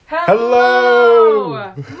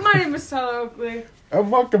Hello! My name is Tyler Oakley.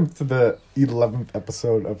 And welcome to the 11th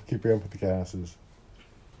episode of Keeping Up with the Casses.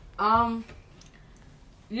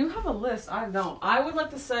 You have a list. I don't. I would like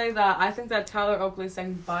to say that I think that Tyler Oakley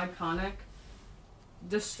saying Biconic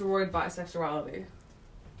destroyed bisexuality.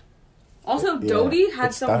 Also, Dodie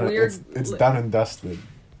had some weird... It's done and dusted.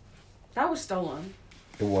 That was stolen.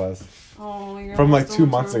 It was. Oh, you're from like 2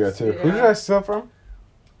 months ago, too. Yeah. Who did I steal from?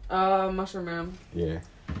 Mushroom Man. Yeah.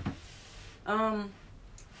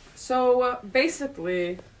 So,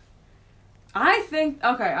 basically, I think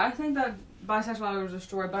that bisexuality was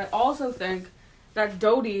destroyed, but I also think that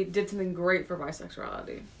Dodie did something great for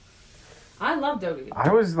bisexuality. I love Dodie.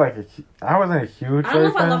 I wasn't a huge I don't know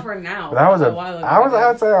if fan, I love her now. But I would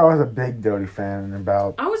say I was a big Dodie fan in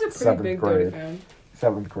about I was a pretty big Dodie fan.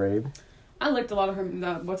 7th grade. I liked a lot of her.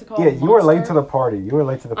 What's it called? Yeah, you were late to the party. I was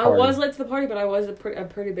late to the party, but I was a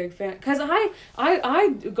pretty big fan. Because I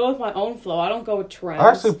go with my own flow. I don't go with trends. I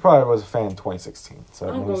actually probably was a fan in 2016. So I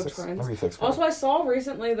don't go with trends. Also, I saw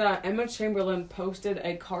recently that Emma Chamberlain posted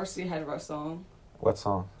a Car Seat Headrest song. What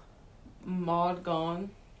song? Mod Gone.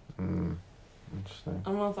 Interesting. I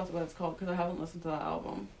don't know if that's what it's called because I haven't listened to that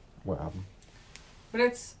album. What album? But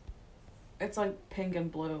it's like pink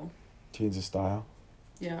and blue. Teens of Style.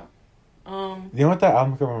 Yeah. You know what that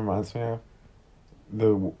album cover reminds me of?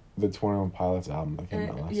 The 21 Pilots album that came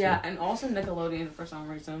out last year. Yeah, and also Nickelodeon for some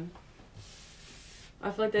reason.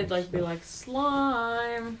 I feel like they'd be like,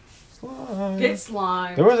 slime. Get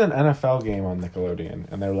slime. There was an NFL game on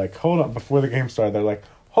Nickelodeon, and they were like, hold on, before the game started, they're like,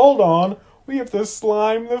 hold on, we have to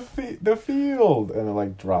slime the field. And it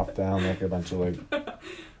like dropped down like a bunch of like...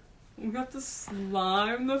 We have to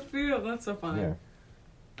slime the field. That's so funny.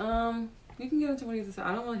 Yeah. You can get into what you have to say.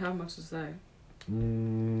 I don't really have much to say.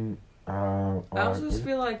 I also just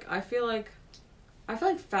feel like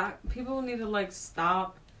fat people need to like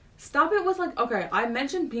stop it with like, okay, I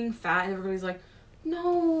mentioned being fat and everybody's like, no,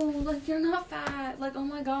 like you're not fat, like oh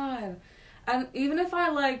my god. And even if I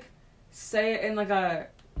like say it in like a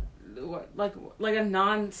a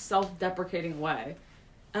non self-deprecating way,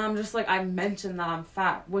 and I'm just like, I mentioned that I'm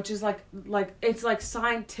fat, which is like it's like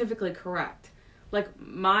scientifically correct. Like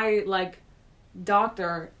my like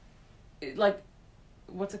doctor, like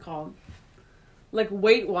what's it called? Like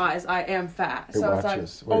weight wise, I am fat. So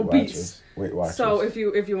it's like obese. Weight Watchers. So if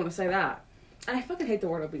you want to say that, and I fucking hate the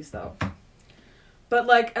word obese though. But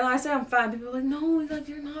like, and I say I'm fat, and people are like, no, like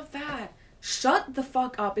you're not fat. Shut the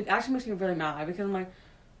fuck up. It actually makes me really mad because I'm like,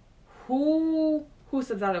 who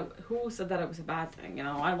said that? Who said that it was a bad thing? You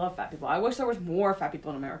know, I love fat people. I wish there was more fat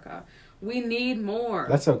people in America. We need more.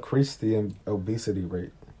 Let's increase the obesity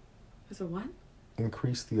rate. Is it what?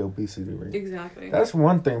 Increase the obesity rate. Exactly. That's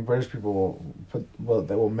one thing British people will put. Well,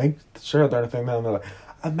 they will make sure they're thing down. They're like,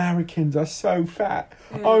 Americans are so fat.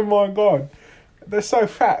 Yeah. Oh my god, they're so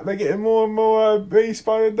fat. They're getting more and more obese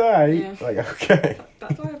by the day. Yeah. Like, okay.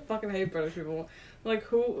 That's why I fucking hate British people. Like,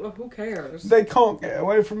 who cares? They can't get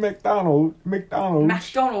away from McDonald's.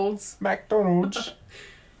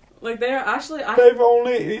 Like, they're actually... They've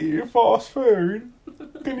only eaten fast food.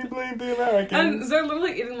 Can you blame the Americans? And they're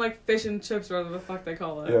literally eating, like, fish and chips, or whatever the fuck they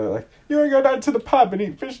call it. Yeah, like, you want to go down to the pub and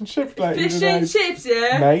eat fish and chips later Fish and chips,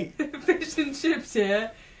 yeah? Mate. Fish and chips,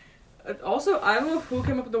 yeah? Also, I don't know who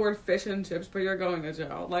came up with the word fish and chips, but you're going to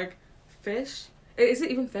jail. Like, fish? Is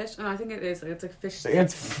it even fish? No, I think it is. It's like fish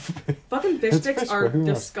sticks. Fucking fish sticks are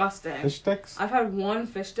disgusting. Fish sticks? I've had one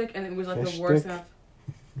fish stick, and it was, like, the worst stuff.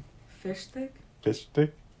 Fish stick? Fish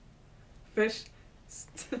stick? Fish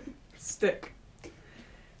stick. Fish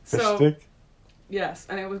stick? Yes,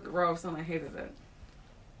 and it was gross and I hated it.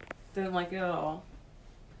 Didn't like it at all.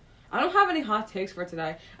 I don't have any hot takes for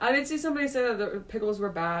today. I did see somebody say that the pickles were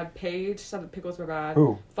bad. Paige said that pickles were bad.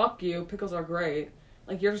 Who? Fuck you. Pickles are great.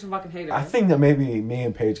 Like, you're just a fucking hater. I think that maybe me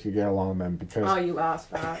and Paige could get along, man, because... Oh, you ass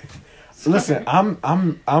fat. Listen,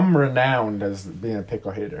 I'm renowned as being a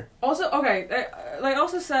pickle hater. Also, okay, they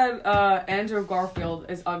also said Andrew Garfield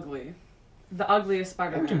is ugly. The ugliest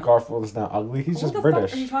Spider-Man. Andrew Garfield is not ugly. He's just British. What the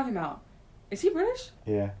fuck are you talking about? Is he British?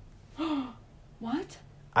 Yeah. What?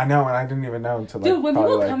 I know, and I didn't even know until Dude, when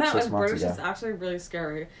people come out as British, it's actually really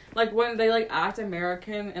scary. Like, when they, like, act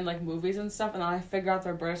American in, like, movies and stuff, and then I figure out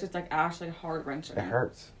they're British, it's, like, actually heart-wrenching. It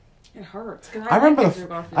hurts. It hurts. I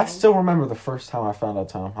remember I still remember the first time I found out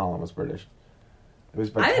Tom Holland was British. It was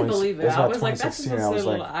by I didn't believe it. I was like, that's just a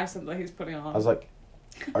little like, accent that he's putting on. I was like,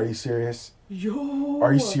 are you serious? Yo!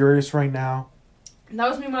 Are you serious right now? That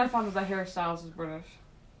was me when I found out that Harry Styles was British.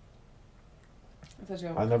 That's a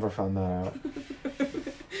joke. I never found that out.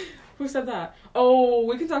 Who said that? Oh,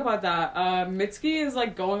 we can talk about that. Mitski is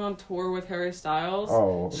like going on tour with Harry Styles.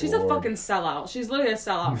 Oh, she's Lord. a fucking sellout. She's literally a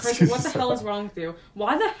sellout. She's Chris, what the a hell is sellout. wrong with you?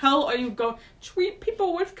 Why the hell are you going treat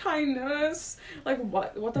people with kindness? Like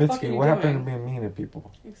what? What the fuck are Mitski, you what doing? happened to being mean to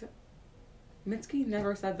people? Mitski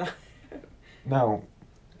never said that. No.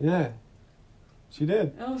 Yeah. She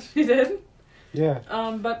did. Oh, she did. Yeah.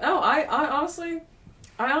 But no, I honestly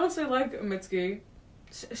like Mitski.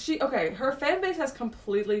 She okay. Her fan base has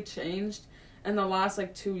completely changed in the last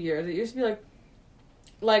like 2 years. It used to be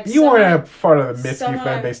like You weren't a part of the Mitski semi-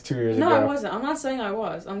 fan base 2 years ago. No, I wasn't. I'm not saying I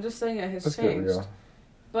was. I'm just saying it has Let's get changed. real.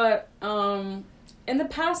 But in the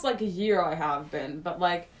past like a year I have been, but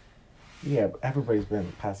like Yeah, but everybody's been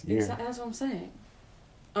the past year. that's what I'm saying.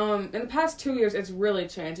 In the past 2 years, it's really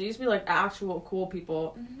changed. It used to be like actual cool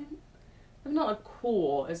people. Not like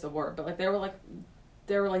cool is the word, but like they were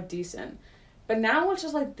like decent. But now it's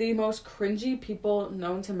just like the most cringy people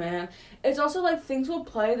known to man. It's also like things will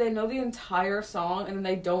play, they know the entire song, and then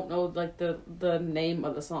they don't know like the name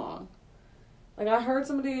of the song. Like I heard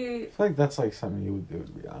somebody. I feel like that's like something you would do,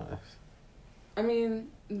 to be honest. I mean,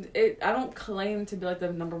 I don't claim to be like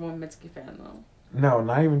the number one Mitski fan though. No,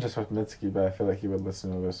 not even just with Mitski, but I feel like he would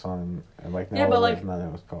listen to this song and like know Yeah, but, what like- none of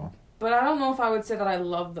it was called. But I don't know if I would say that I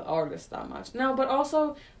love the artist that much. No, but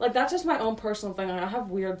also, like, that's just my own personal thing. Like, I have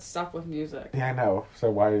weird stuff with music. Yeah, I know. So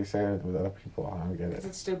why do you say it with other people? I don't get Because it.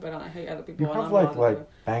 it's stupid and I hate other people. You and have I'm like not allowed to.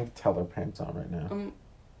 bank teller pants on right now.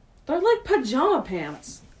 They're like pajama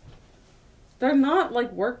pants. They're not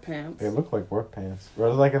like work pants. They look like work pants.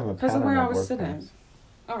 Or like in the Because of pattern where I of was work sitting. pants.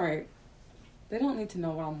 Alright. They don't need to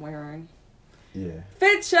know what I'm wearing. Yeah.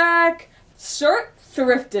 Fit check! Shirt,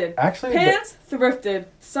 thrifted. Actually, Pants, thrifted.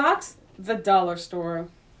 Socks, the dollar store.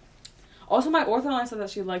 Also, my orthodontist said that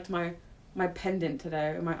she liked my pendant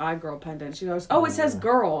today, my iGirl pendant. She goes, oh, it says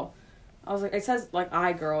girl. I was like, it says, like,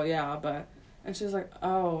 iGirl, yeah, but... And she was like,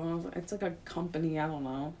 oh. And I was like, it's like a company, I don't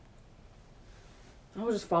know. I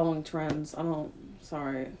was just following trends.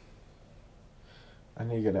 Sorry. I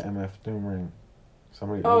need to get an MF Doom ring.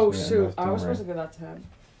 Somebody Oh, owes me an shoot. MF I Doom was supposed to ring. give that to him.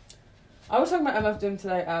 I was talking about MF Doom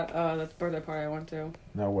today at the birthday party I went to.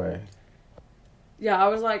 No way. Yeah, I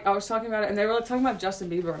was talking about it, and they were like talking about Justin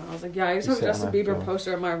Bieber, and I was like, yeah, I used to You have a said Justin MF Bieber Doom.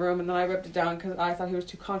 poster in my room, and then I ripped it down because I thought he was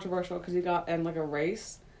too controversial because he got in like a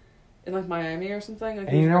race in like Miami or something. Like,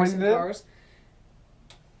 And you know what he racing did? cars.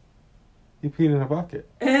 You peed in a bucket.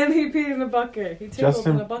 And he peed in a bucket. He tinkled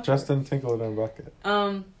in a bucket. Justin tinkled in a bucket.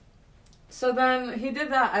 So then he did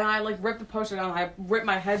that, and I like ripped the poster down. I ripped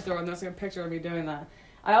my head through, and there's like a picture of me doing that.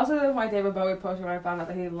 I also did my David Bowie poster when I found out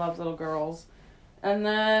that he loves little girls. And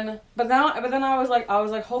then, but then I was like,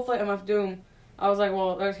 hopefully MF Doom. I was like,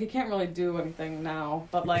 well, he can't really do anything now,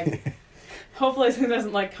 but like, hopefully it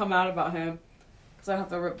doesn't like come out about him, because I have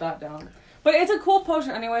to rip that down. But it's a cool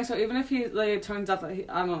poster anyway. So even if he like, it turns out that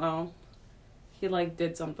I don't know, he like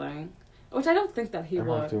did something, which I don't think that he MF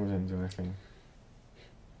would. Doom didn't do anything.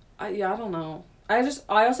 I don't know. I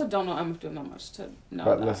also don't know MF Doom that much to know.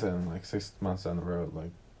 But that. listen, like 6 months down the road,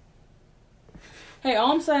 like Hey,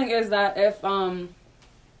 all I'm saying is that if I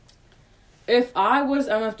was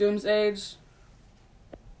MF Doom's age,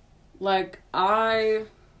 like I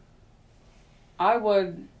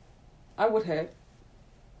would hit.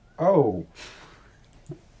 oh,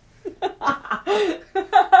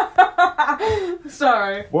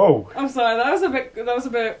 Sorry. whoa, I'm sorry. That was a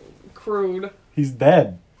bit crude. he's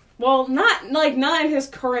dead. Well, not in his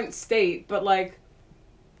current state, but like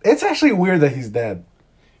It's actually weird that he's dead.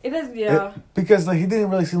 it is. Yeah. Because like he didn't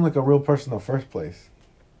really seem like a real person in the first place.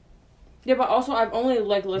 Yeah, but also I've only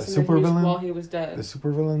like listened to his music supervillain? while he was dead. The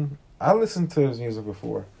supervillain. I listened to his music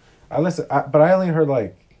before. But I only heard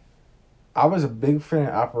like. I was a big fan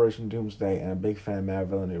of Operation Doomsday and a big fan of Mad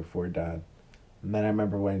Villainy before he died. And then I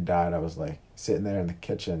remember when he died, I was like sitting there in the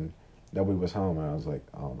kitchen, nobody was home, and I was like,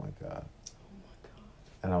 oh my god.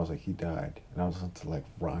 And I was like, he died. And I was listening to like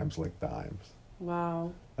Rhymes Like Dimes.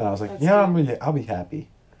 Wow. And I was like, That's yeah, deep. I'll be happy.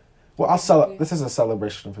 Well, Happy. This is a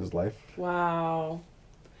celebration of his life. Wow.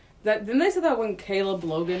 Didn't they say that when Caleb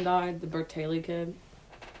Logan died, the Bertaley kid?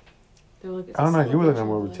 They were like, it's I don't a know. You were looking celebration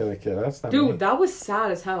more of with life. Taylor Kid. That's not Dude, me. that was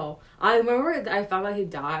sad as hell. I remember I found out he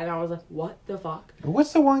died, and I was like, what the fuck?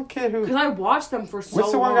 What's the one kid who? Because I watched them for so long.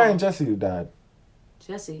 What's the one guy in Jesse who died?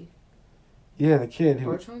 Jesse. Yeah, the kid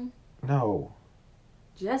who. Bertram? No,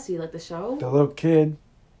 Jesse, like the show? the little kid,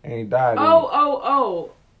 and he died.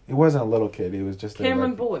 Oh. He wasn't a little kid. He was just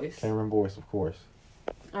Cameron like, Boyce. Cameron Boyce, of course.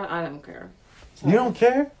 I don't care. You don't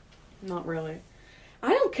care? Not really. I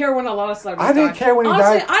don't care when a lot of celebrities I didn't die. care when he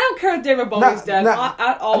Honestly, died. I don't care if David Bowie's dead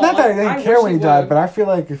at all. Not that I Like, didn't wish care when he died, would. but I feel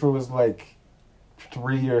like if it was like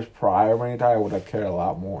 3 years prior when he died, I would have cared a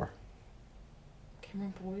lot more.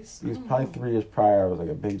 Camera Boys. It was probably 3 years prior. I was like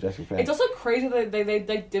a big Jesse fan. It's also crazy that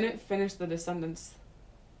they didn't finish the Descendants,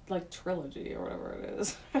 like, trilogy or whatever it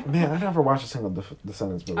is. Man, I never watched a single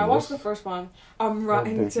Descendants movie. I watched the first one. I'm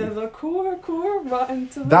rotten to the core, rotten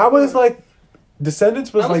to the That core. was like,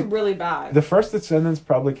 Descendants was that was like really bad. the first Descendants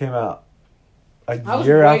probably came out a I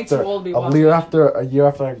year was way after too old to be a watching year it.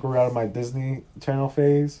 after I grew out of my Disney Channel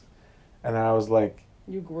phase, and I was like,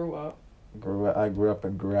 You grew up. I grew up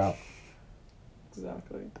and grew out.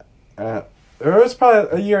 Exactly. It was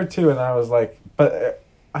probably a year or two, and I was like, but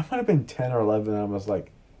I might have been 10 or 11. And I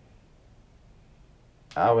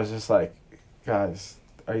was just like, guys,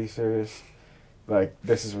 are you serious? Like,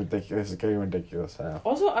 this is ridiculous. This is getting ridiculous now.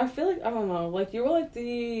 Also, I feel like, I don't know, like, you were, like,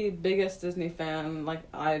 the biggest Disney fan, like,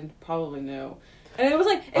 I probably knew. And it was,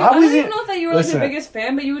 like, I don't even know if that you were, like, the biggest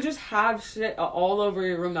fan, but you would just have shit all over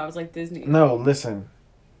your room that was, like, Disney. No, listen.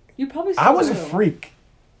 You probably still I was do. a freak.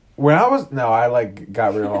 I, like,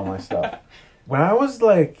 got rid of all my stuff. When I was,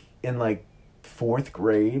 like, in, like, 4th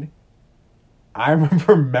grade, I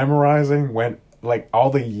remember memorizing all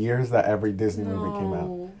the years that every Disney movie came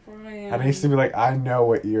out. Brian. And I used to be like, I know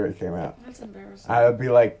what year it came out. That's embarrassing. I would be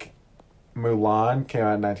like, Mulan came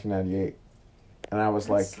out in 1998. And I was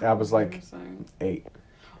like 8.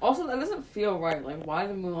 Also, that doesn't feel right. Like, why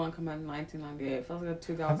did Mulan come out in 1998? It feels like a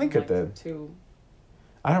 2000. I think it did. 2.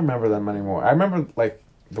 I don't remember them anymore. I remember, like,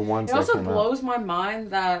 the ones It that also came out. blows my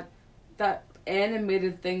mind that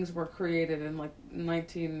animated things were created in, like,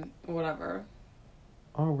 19 whatever.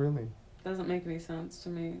 Oh, really? Doesn't make any sense to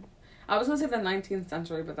me. I was gonna say the 19th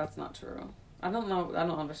century, but that's not true. I don't know. I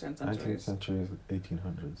don't understand centuries. 19th century is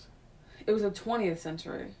 1800s. It was the 20th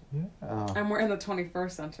century. Yeah. Oh. And we're in the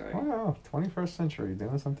 21st century. Wow, 21st century. There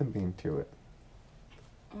was something being to it.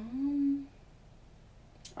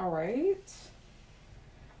 All right.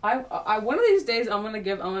 I one of these days I'm gonna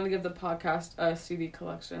give the podcast a CD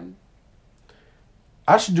collection.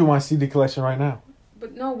 I should do my CD collection right now.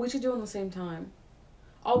 But no, we should do it at the same time.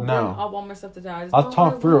 I'll want my stuff to die. I'll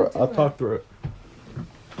talk through it.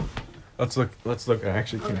 Let's look. I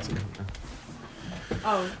actually can't see it now.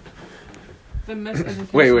 Oh. The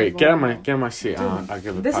miseducation. Wait. Get on my seat. Dude, I'll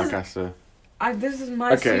give the podcast a... This is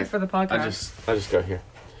my seat for the podcast. I just go here.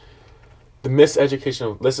 The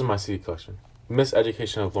Miseducation of... This is my CD collection.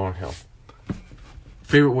 Miseducation of Lauryn Hill.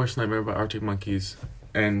 Favorite Worst Nightmare by Arctic Monkeys.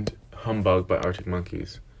 And Humbug by Arctic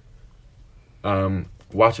Monkeys.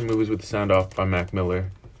 Watching Movies with the Sound Off by Mac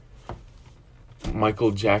Miller.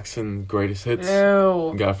 Michael Jackson Greatest Hits.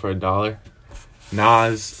 Ew. Got it for $1.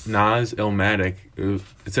 Nas Illmatic.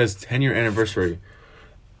 It says 10-year anniversary.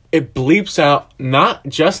 It bleeps out not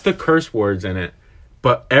just the curse words in it,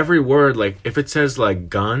 but every word. Like, if it says, like,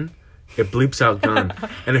 gun, it bleeps out gun.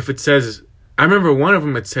 And if it says... I remember one of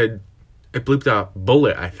them, it bleeped out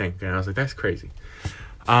bullet, I think. And I was like, that's crazy.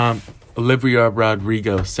 Olivia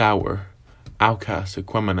Rodrigo, Sour. Outkast,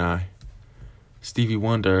 Aquemini. Stevie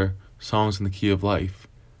Wonder, Songs in the Key of Life.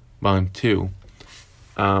 Volume 2.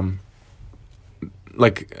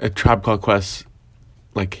 Like a Tribe Called Quest,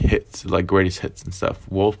 like hits, like greatest hits and stuff.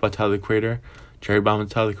 Wolf by Tyler the Creator, Cherry Bomb by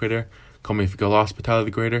Tyler the Creator, Call Me If You Get Lost by Tyler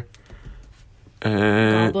the Creator.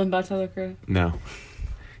 Goblin by Tyler the Creator. No.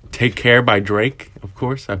 Take Care by Drake, of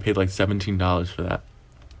course. I paid like $17 for that,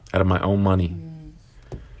 out of my own money.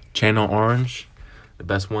 Channel Orange, the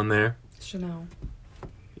best one there. Chanel.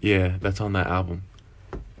 Yeah, that's on that album.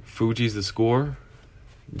 Fuji's The Score,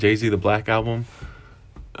 Jay-Z The Black Album.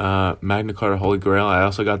 Magna Carta Holy Grail. I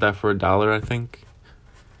also got that for $1, I think.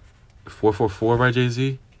 444 by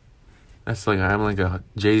Jay-Z. That's like, I'm like a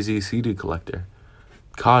Jay-Z CD collector.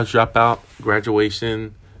 College Dropout,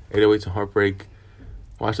 Graduation, 808s and Heartbreak,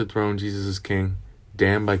 Watch the Throne, Jesus is King,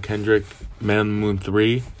 Damn by Kendrick, Man on the Moon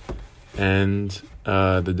 3, and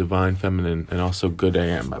The Divine Feminine, and also Good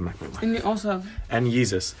AM by Mac Miller. And you also have... And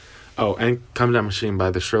Yeezus. Oh, and Come Down Machine by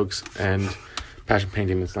The Strokes, and Passion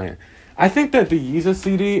Painting Miss Land. I think that the Yeezus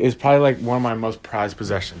CD is probably like one of my most prized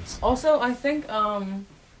possessions. Also, I think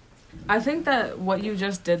that what you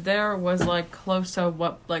just did there was like close to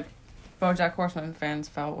what like BoJack Horseman fans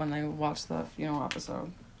felt when they watched the funeral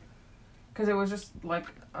episode. Because it was just like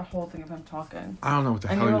a whole thing of him talking. I don't know what the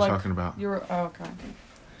hell you're talking about. Okay.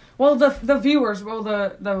 Well, the viewers,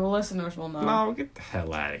 the listeners will know. No, get the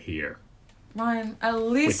hell out of here. Ryan, at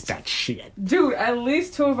least... With that shit. Dude, at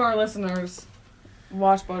least 2 of our listeners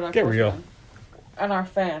watch BoJack Horseman. Get real. And are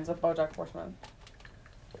fans of BoJack Horseman.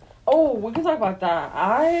 Oh, we can talk about that.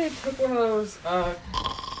 I took one of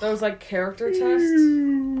those like character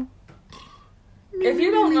tests. If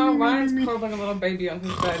you don't know, Ryan's curled like a little baby on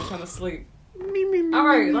his bed trying to sleep.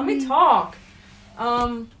 Alright, let me talk.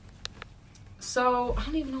 So, I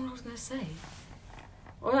don't even know what I was going to say.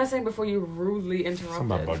 What was I saying before you rudely interrupted?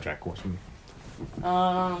 Something about BoJack Horseman.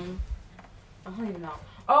 I don't even know.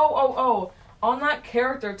 Oh. On that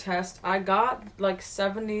character test, I got like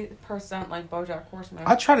 70% like BoJack Horseman.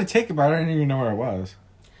 I tried to take it, but I didn't even know where it was.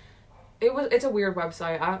 It's a weird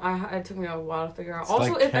website. It took me a while to figure out. It's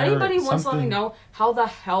also, like if anybody wants to let me something- know how the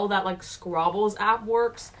hell that like Scrabbles app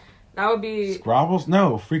works, that would be. Scrabbles?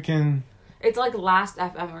 No, freaking. It's like Last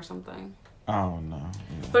FM or something. Oh no.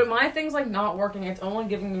 Yeah. But my thing's like not working. It's only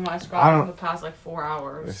giving me my I Scrabble don't- for the past like 4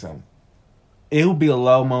 hours. Listen, it will be a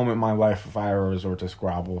low moment in my life if I ever resort to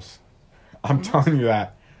Scrabbles. I'm telling you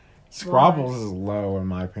that. Scrabbles is low in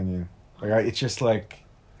my opinion. Like it's just like.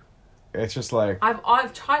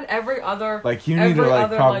 I've tried every other. Like you need to every like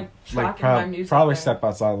other, probably track in my music probably thing. step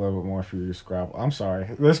outside a little bit more if you use Scrabble. I'm sorry.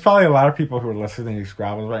 There's probably a lot of people who are listening to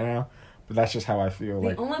Scrabbles right now, but that's just how I feel. The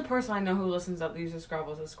Like only person I know who listens that uses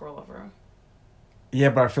Scrabbles is Squirrel Lover. yeah,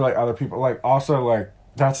 but I feel like other people like also like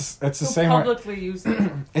it's the Who same way. publicly use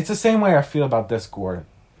it. It's the same way I feel about Discord,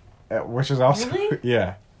 which is also Really?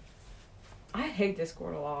 yeah. I hate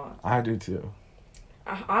Discord a lot. I do too.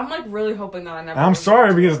 I'm like really hoping that I never. I'm resort sorry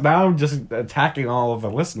to because it. now I'm just attacking all of the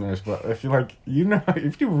listeners. But if you like,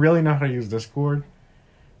 if you really know how to use Discord,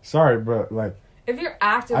 sorry, but like, If you're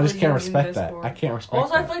actively I just can't using respect Discord. that. I can't respect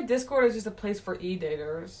Also, that. I feel like Discord is just a place for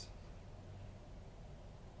e-daters.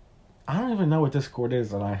 I don't even know what Discord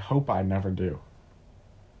is, and I hope I never do.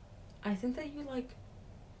 I think that you like.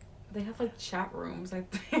 They have like chat rooms. I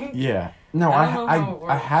think. Yeah. No, I don't know how it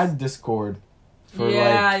I works. had Discord for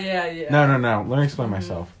yeah. No. Let me explain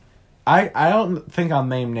myself. I don't think I'll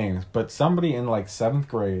name names, but somebody in like 7th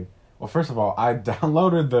grade. Well, first of all, I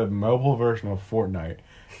downloaded the mobile version of Fortnite,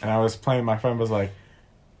 and I was playing. My friend was like,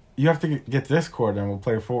 "You have to get Discord, and we'll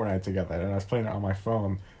play Fortnite together." And I was playing it on my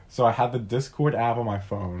phone, so I had the Discord app on my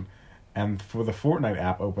phone, and for the Fortnite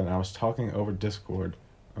app open, I was talking over Discord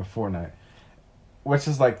of Fortnite, which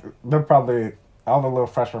is like they're probably. All the little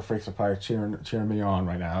freshman freaks are probably cheering me on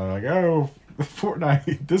right now. They're like, "Oh,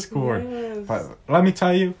 Fortnite Discord." Yes. But let me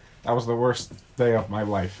tell you, that was the worst day of my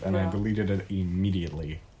life, and I Yeah. deleted it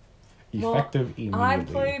immediately. Well, Effective immediately. I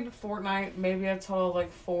played Fortnite maybe a total of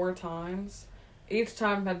like 4 times. Each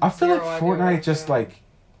time had I feel like zero idea what Fortnite was just doing. like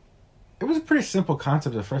it was a pretty simple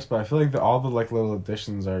concept at first, but I feel like all the like little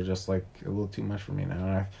additions are just like a little too much for me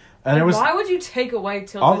now. And it was why would you take away all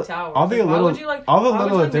Tilted the- Towers? all the Like, why little- would you, like, all the why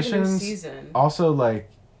would little you, like, make a new additions season? also like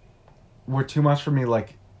were too much for me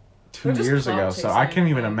like 2 They're just years ago. clout So I chasing, can't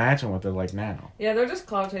even yeah. imagine what they're like now. Yeah, they're just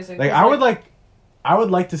cloud chasing. Like 'cause, I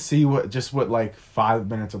would like to see what like 5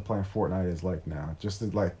 minutes of playing Fortnite is like now. Just to,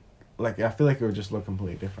 like I feel like it would just look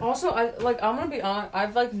completely different. Also, I'm gonna be honest.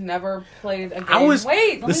 I've like never played a game. Let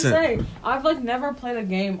listen. me say. I've like never played a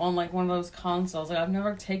game on like one of those consoles. Like I've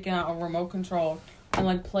never taken out a remote control and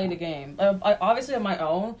like played a game. I obviously on my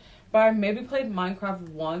own, but I maybe played Minecraft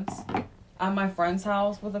once at my friend's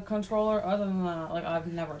house with a controller. Other than that, like I've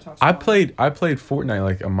never touched. I one. played Fortnite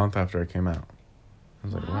like a month after it came out. I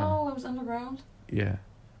was like, wow. Wow, it was underground. Yeah.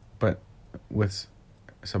 But with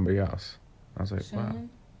somebody else. I was like, wow. Shannon?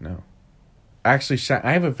 No. Actually,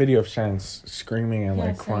 I have a video of Shannon screaming and Yeah,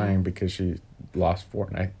 like same. crying because she lost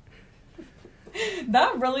Fortnite.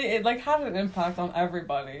 That really it like had an impact on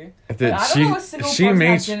everybody. It did. Like, I don't know a single She person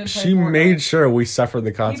made that didn't play she Fortnite. made sure we suffered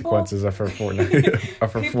the consequences of her Fortnite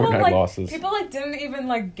of her Fortnite like, losses. People like didn't even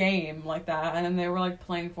like game like that, and then they were like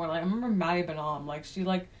playing Fortnite. I remember Maddie Benham, like she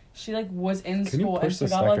was in Can you school and push she the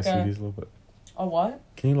got stack like of CDs a little bit? a what?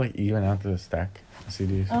 Can you like even out the stack of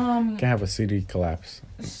CDs? Can't have a CD collapse.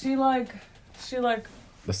 She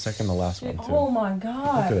The second to last one too. oh my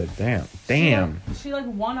god. Look at it. Damn. She like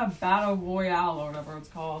won a battle royale or whatever it's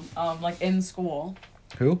called. Like in school.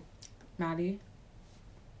 Who? Maddie.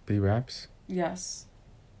 B Raps. Yes.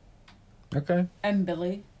 Okay. And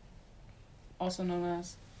Billy. Also known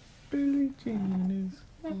as. Billie Jean is.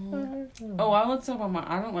 Oh, let's talk about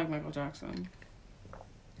I don't like Michael Jackson.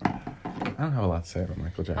 I don't have a lot to say about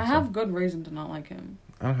Michael Jackson. I have good reason to not like him.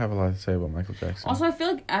 I don't have a lot to say about Michael Jackson. Also, I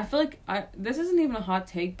feel like this isn't even a hot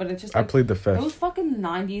take, but it's just I like, plead the those fifth. fucking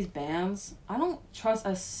 90s bands, I don't trust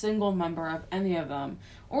a single member of any of them.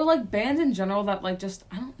 Or like bands in general that like just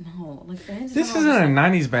I don't know. Like bands in This general isn't are a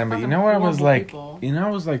just, '90s band, but you fucking know what I was horrible like? people. You know,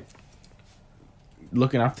 I was like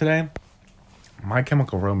looking up today. My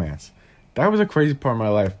Chemical Romance. That was a crazy part of my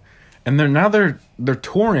life, and they're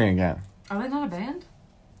touring again. Are they not a band?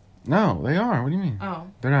 No, they are. What do you mean? Oh.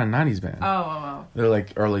 They're not a '90s band. Oh. They're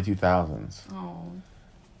like early 2000s. Oh.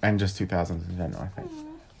 And just 2000s in general, I think.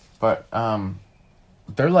 But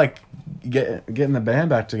they're like getting the band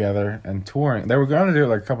back together and touring. They were going to do it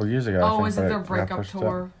like a couple of years ago. I Oh, think, is it but their got breakup pushed up.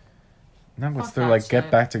 tour? No, it's Fuck their that like get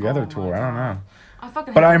shit. back together Oh my tour. I don't God. know. I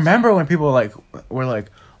fucking. But hate I that remember when people were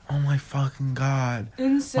like, "Oh my fucking god,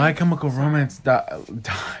 Insane. My Chemical Romance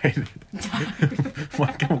died."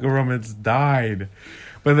 My Chemical Romance died.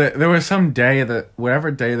 But there was some day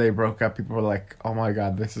whatever day they broke up, people were like, "Oh my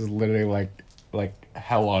god, this is literally like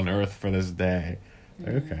hell on earth for this day."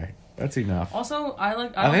 Okay, that's enough. Also, I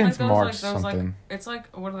think don't it's like March those something. it's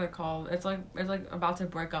like, what are they called? It's like about to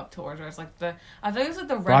break up tours, where it's like I think it's like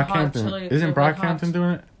the Red Hot Brockhampton. Chili. Isn't the Red Hot- Brockhampton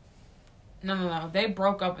doing it? No. They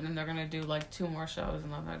broke up and then they're gonna do like 2 more shows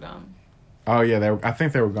and then they're done. Oh yeah, I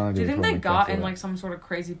think they were gonna do. Do you it think for a they week got after in that. like some sort of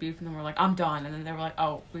crazy beef and then were like, I'm done, and then they were like,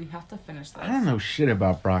 oh, we have to finish this. I don't know shit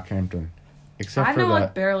about Brockhampton, except I for know that.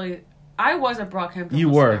 like barely. I was a Brockhampton. You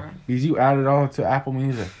listener. were, because you added all to Apple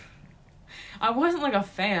Music. I wasn't like a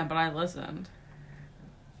fan, but I listened.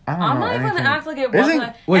 I don't I'm know not even anything. gonna act like it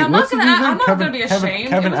wasn't. Wait, I'm what's not the gonna. music? I'm not gonna be ashamed.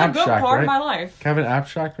 Kevin it was a good Abstract, part right? of my life. Kevin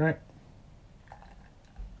Abstract, right?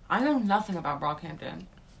 I know nothing about Brockhampton.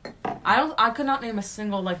 I could not name a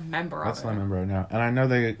single like member That's of what I it. remember right now. And I know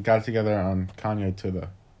they got together on Kanye too, though.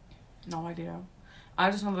 No idea. I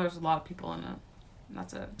just know there's a lot of people in it. And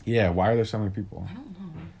that's it. Yeah, why are there so many people? I don't know.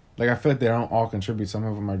 Like, I feel like they don't all contribute. Some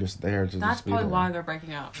of them are just there to That's just be probably there. why they're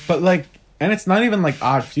breaking up. But, like, and it's not even, like,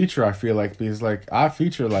 Odd Future, I feel like, because, like, Odd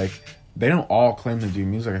Future, like, they don't all claim to do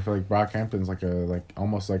music. I feel like Brockhampton's,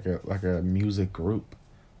 almost like a music group.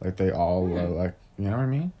 Like, they all, like, you know what I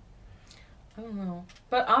mean? I don't know.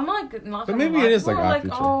 But I'm, like, not But gonna maybe lie. it is, People like, are Odd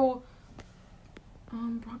Future. oh,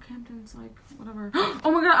 Brockhampton's, like, whatever.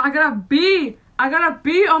 Oh, my God, I got a B! I got a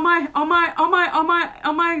B on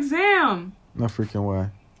my exam! No freaking way.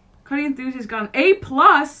 Cuddy Enthusiast got an A+.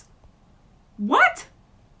 What?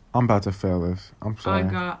 I'm about to fail this. I'm sorry. I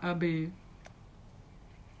got a B.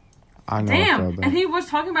 I know I Damn! failed that. And he was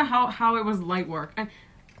talking about how it was light work. And,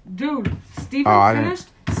 dude, I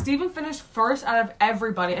Steven finished first out of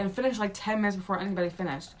everybody and finished like 10 minutes before anybody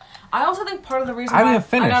finished. I also think part of the reason I why didn't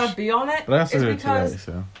finish. I got a B on it But I also is did it because today,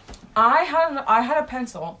 so. I had a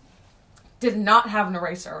pencil, did not have an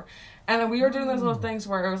eraser, and then we were doing those little things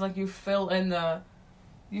where it was like you fill it in,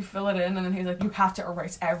 and then he's like, you have to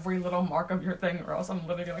erase every little mark of your thing, or else I'm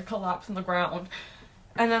literally gonna collapse on the ground.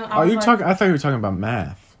 And then I thought you were talking about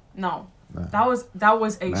math. No, No. that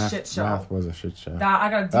was a Math, shit show. Math was a shit show. That I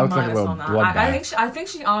got a D That was like a minus little on that. bloodbath. I think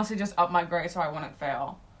she honestly just upped my grade so I wouldn't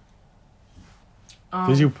fail.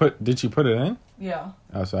 Did you put it in? Yeah.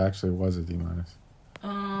 Oh, so actually it was a D minus.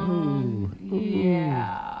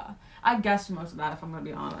 Yeah. I guessed most of that, if I'm gonna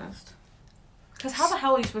be honest. Because how the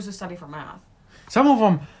hell are you supposed to study for math? Some of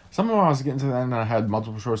them I was getting to the end and I had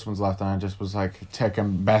multiple choice ones left and I just was like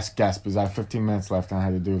taking best guess because I had 15 minutes left and I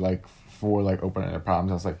had to do like 4 like open-ended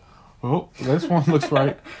problems. I was like, oh, this one looks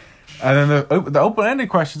right. And then the open-ended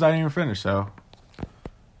questions I didn't even finish, so.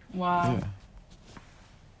 Wow. Yeah.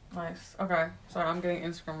 Nice. Okay. Sorry, I'm getting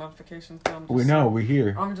Instagram notifications. We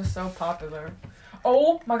hear. I'm just so popular.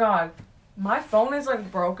 Oh my god. My phone is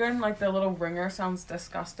like broken. Like the little ringer sounds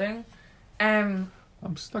disgusting. And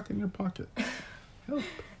I'm stuck in your pocket. Help.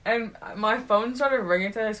 And my phone started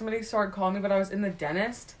ringing today. Somebody started calling me, but I was in the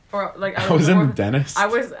dentist. Or like I was in the dentist. I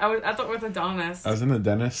was at the orthodontist. I was in the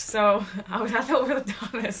dentist. So I was at the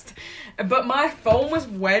orthodontist, but my phone was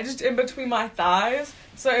wedged in between my thighs.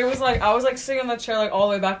 So it was like I was like sitting on the chair like all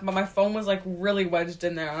the way back, but my phone was like really wedged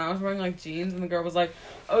in there, and I was wearing like jeans. And the girl was like,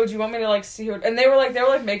 "Oh, do you want me to like see who?" And they were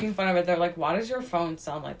like making fun of it. They're like, "Why does your phone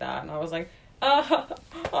sound like that?" And I was like, I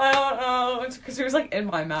don't know. It's because it was like in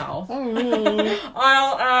my mouth. I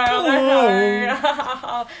don't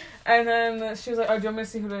know. And then she was like, "Oh, do you want me to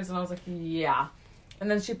see who it is?" And I was like, "Yeah."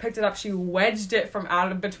 And then she picked it up. She wedged it from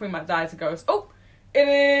out of between my thighs and goes, "Oh, it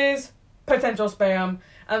is potential spam."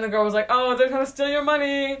 And the girl was like, "Oh, they're trying to steal your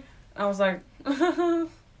money." And I was like,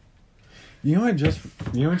 You know what just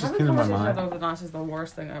came to my mind? Having conversations is the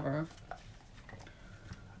worst thing ever.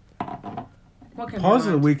 What came Pause to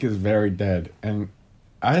of the mind? week is very dead, and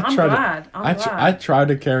I'm glad. I tried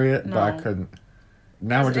to carry it, but I No. couldn't.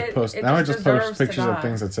 Now I just post deserves to pictures of die.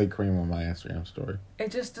 things that say cream on my Instagram story. It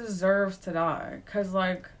just deserves to die. Because,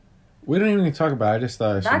 like, We didn't even talk about it. I just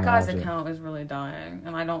thought I should that guy's acknowledge it. account is really dying.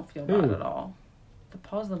 And I don't feel Who? bad at all. The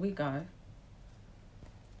Pause of the Week guy.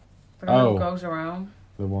 The guy Oh. who goes around.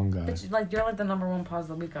 The one guy. But you're like the number one Pause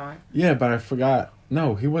of the Week guy. Yeah, but I forgot.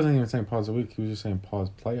 No, he wasn't even saying pause a week. He was just saying pause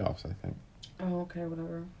playoffs, I think. Oh, okay,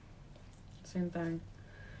 whatever. Same thing.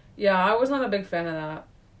 Yeah, I was not a big fan of that.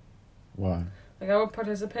 Why? Like, I would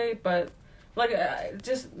participate, but, like,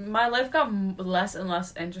 just, my life got less and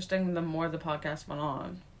less interesting the more the podcast went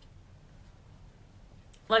on.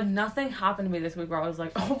 Like, nothing happened to me this week where I was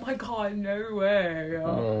like, oh my god, no way.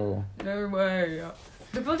 Oh. No way.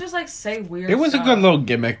 People just like say weird. It was stuff. a good little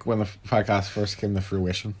gimmick when the podcast first came to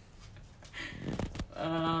fruition.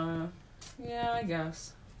 Yeah, I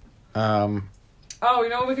guess. Oh, you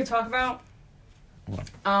know what we could talk about? What?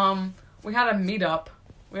 We had a meetup.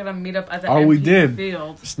 We had a meetup at the we MP did.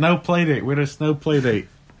 field. Snow play date. We had a snow play date.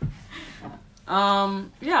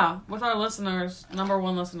 Yeah, with our listeners, number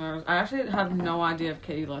one listeners. I actually have no idea if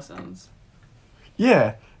Katie listens.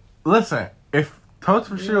 Yeah. Listen, if Toads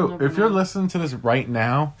for You Shoe, never if you're know. listening to this right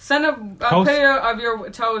now, Send a Post- video of your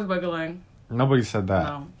toes wiggling. nobody said that.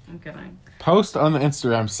 No, I'm kidding. Post on the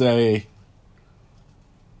Instagram, say,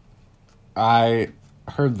 I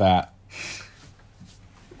heard that.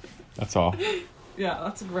 That's all. Yeah,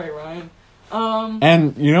 that's great, Ryan.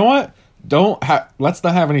 And you know what? Let's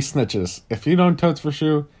not have any snitches. If you know Toads for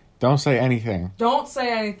Shoe, don't say anything. Don't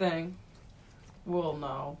say anything. We'll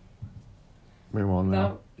know. We won't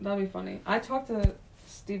know. That'd be funny. I talked to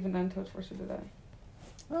Stephen and Toads for Shoe today.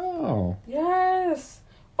 Oh. Yes.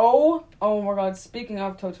 Oh my God. Speaking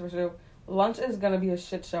of Toads for Shoe, lunch is gonna be a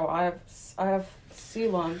shit show. I have sea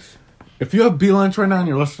lunch. If you have B lunch right now and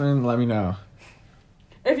you're listening, let me know.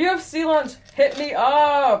 If you have sea lunch, hit me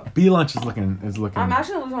up. B lunch is looking. I'm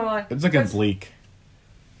actually losing my mind. It's looking bleak.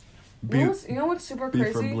 You know what's super B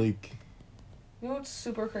crazy? for bleak. You know what's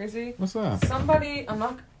super crazy? What's that? Somebody, oh,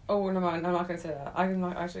 never mind. I'm not gonna say that. I'm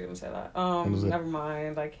not actually gonna say that. What is it? Never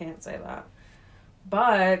mind. I can't say that.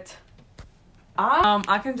 But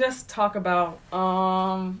I can just talk about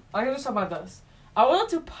this. I want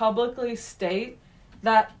to publicly state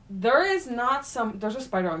that there's a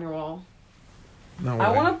spider on your wall. No way.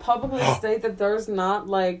 I want to publicly state that there's not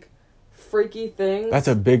like freaky things. That's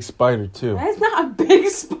a big spider too. That's not a big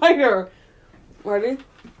spider. Ready?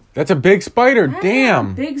 That's a big spider. That's Damn.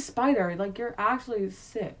 not a big spider. Like, you're actually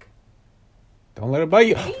sick. Don't let it bite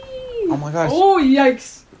you. Eee. Oh my gosh. Oh,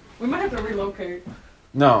 yikes. We might have to relocate.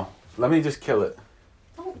 No. Let me just kill it.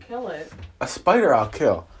 Don't kill it. A spider I'll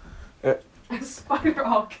kill. A spider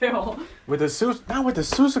I'll kill. Not with the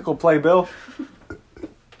Susical play, Bill.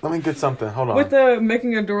 Let me get something. Hold on. With the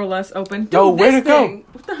making a door less open. Dude, Yo, where'd it go? thing.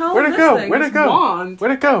 What the hell Where'd is it this go? thing? Where'd it It's go? wand.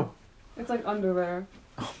 Where'd it go? It's like under there.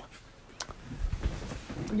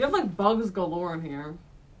 You have like bugs galore in here.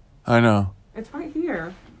 I know. It's right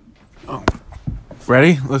here. Oh.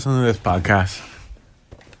 Ready? Listen to this podcast.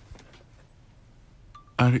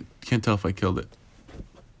 I can't tell if I killed it.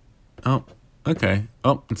 Oh, okay.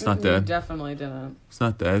 Oh, it's not You dead. definitely didn't. It's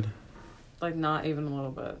not dead. Like, not even a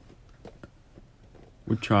little bit.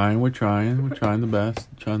 We're trying the best.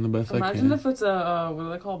 Trying the best I Imagine can. if it's a, what do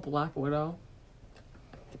they call, Black Widow?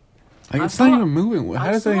 Like, I it's saw- not even moving. How I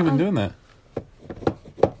is that saw even a- doing that?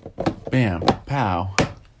 Bam. Pow.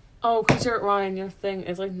 Oh, because Ryan, your thing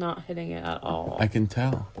is like not hitting it at all. I can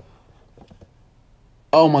tell.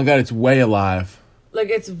 Oh my god, it's way alive. Like,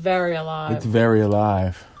 it's very alive. It's very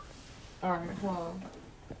alive. Alright, hold on.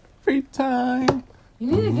 Free time.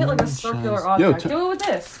 You need to get like a circular object. Do it with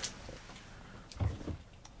this.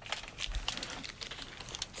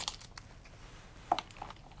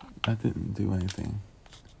 That didn't do anything.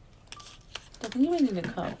 I think you might need a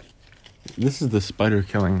cup. This is the spider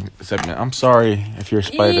killing segment. I'm sorry if you're a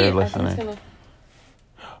spider listening.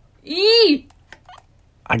 Eee!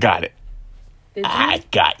 I got it. Did you? I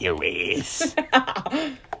got your ass.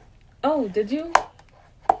 Oh, did you?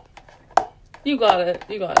 You got it.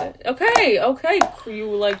 Okay. You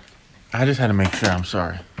like. I just had to make sure. I'm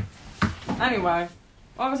sorry. Anyway,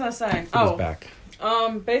 what was I saying? Put this back.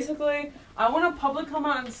 Basically, I want to publicly come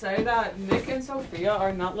out and say that Nick and Sophia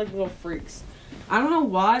are not like little freaks. I don't know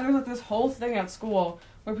why there's like this whole thing at school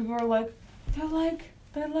where people are like,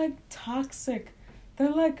 they're like toxic. They're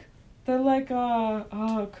like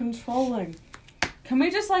controlling. Can we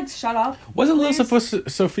just like shut up? Wasn't please?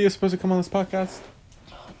 Sophia supposed to come on this podcast?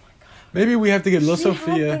 Oh my god. Maybe we have to get Lil She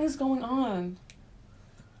Sophia. had things going on.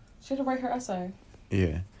 She had to write her essay.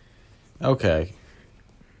 Yeah. Okay.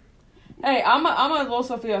 Hey, I'm a Lil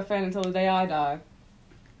Sophia fan until the day I die.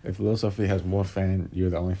 If Lil Sophia has more fans, you're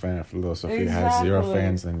the only fan. If Lil Sophia has 0 Exactly.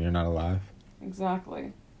 fans, then you're not alive.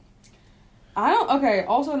 Exactly. Okay,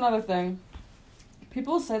 also another thing.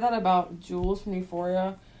 People say that about Jules from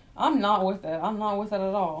Euphoria. I'm not with it. I'm not with it at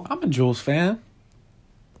all. I'm a Jules fan.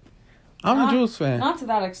 I'm a Jules fan. Not to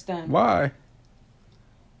that extent. Why?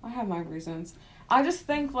 I have my reasons. I just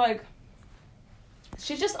think, like,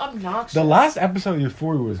 she's just obnoxious. The last episode of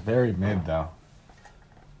Euphoria was very mid, though.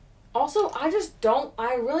 Also, I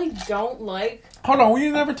really don't like... Hold on, we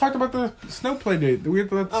never talked about the snow play date. We have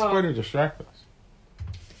to let the spider distract us.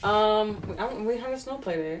 We had a snow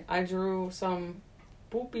play day. I drew some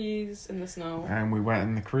boopies in the snow. And we went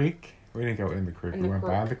in the creek. We didn't go in the creek. In We the went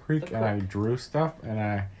creek. by the creek, The and I creek. drew stuff, and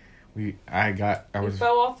I You was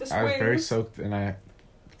fell off the swing. I was very soaked, and I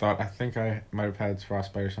think I might have had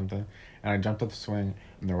frostbite or something. And I jumped off the swing,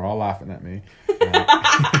 and they were all laughing at me. And,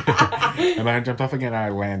 and then I jumped off again, and I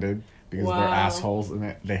landed because they're Wow. assholes,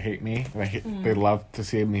 and they hate me. They love to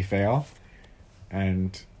see me fail.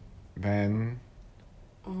 And then,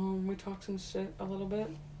 We talked some shit a little bit.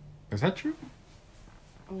 is that true?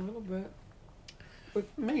 A little bit.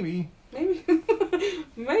 Maybe. Maybe.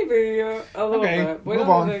 Maybe a little Okay, bit. We move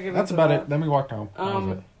don't need to on. get That's into about that. it. Then we walked home. That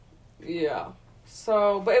was it. Yeah.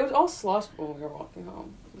 So, but it was all slush when we were walking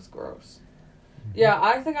home. It was gross. Yeah,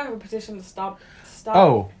 I think I have a petition to stop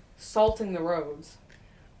Oh, salting the roads.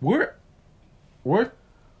 we're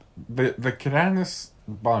the Cadenas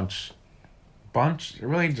bunch,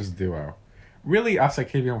 really just duo. Really, us at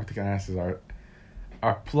KBM with the Cadenas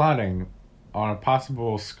are plotting on a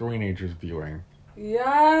possible Screenagers viewing.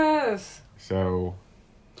 Yes. So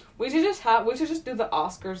We should just do the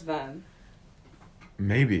Oscars then.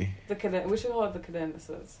 maybe We should call it the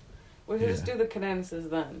Cadenases. We should just Yeah. do the Cadenases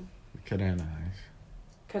then. the Cadenas.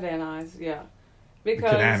 Cadenas, yeah. The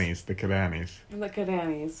Because Cadanis. The Cadanis. The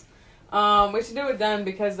Cadanis. We should do it then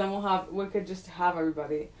because then we could just have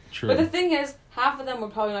everybody. True. But the thing is, half of them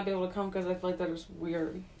would probably not be able to come because I feel like they're just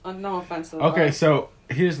weird. No offense to them. Okay, so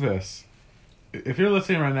here's this. If you're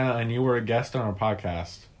listening right now and you were a guest on our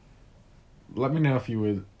podcast, let me know if you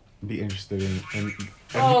would be interested in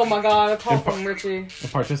Oh my god, a call and- from Richie. in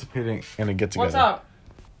participating in a get together. What's up?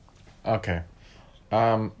 Okay.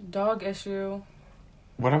 Dog issue.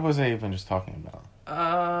 What was I even just talking about?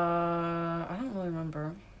 I don't really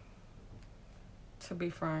remember. To be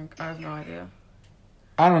frank, I have no idea.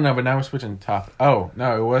 I don't know, but now we're switching topic. Oh,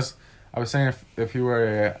 no, it was... I was saying if you were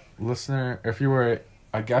a listener, if you were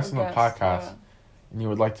a guest on the podcast, Yeah. and you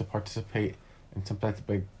would like to participate in some type of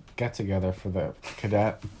big get-together for the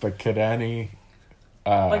Cadani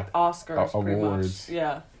Like Oscars, pretty awards. much.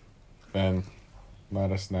 Yeah, then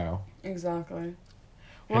let us know. exactly.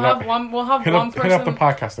 Hit We'll up- have one. We'll have Hit one up, person. hit up the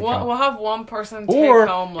podcast account. We'll have one person take Or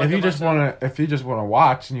home. Like if you a just bunch of- want to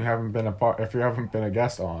watch and you haven't been if you haven't been a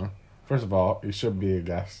guest on, first of all, you should be a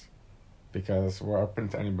guest because we're open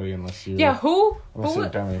to anybody unless you. Yeah, who you're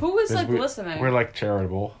dummy. who is like Because listening? We're like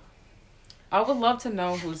charitable. I would love to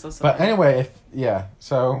know who's listening. But anyway,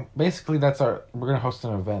 so basically we're gonna host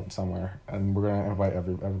an event somewhere and we're gonna invite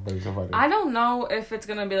everybody's invited. I don't know if it's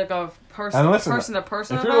gonna be like a And person listen, to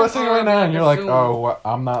person. If you're listening right now and you're like, Zoom. oh, what,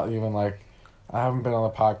 I'm not even like, I haven't been on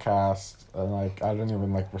the podcast and like I didn't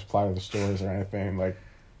even like reply to the stories or anything. Like,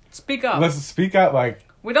 speak up. let's speak out. Like,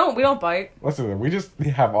 We don't bite. listen, we just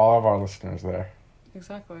have all of our listeners there.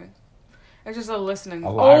 Exactly. It's just a listening.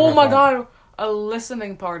 A live Oh my event. god, a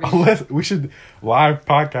listening party. We should live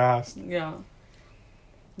podcast. Yeah.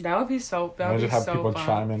 That would be so. That And would be just have so people fun.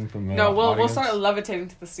 chime in from the No, we'll audience. start levitating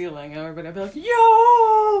to the ceiling, and everybody will be like,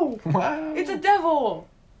 "Yo, Wow. it's a devil!"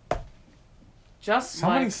 Just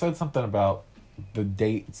Somebody like said something about the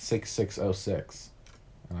date 6606,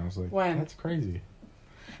 and I was like, When? That's crazy.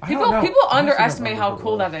 I people don't know. people I honestly don't underestimate remember how what it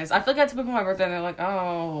cool was. that is. I feel like I tell people my birthday, and they're like,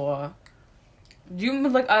 "Oh." You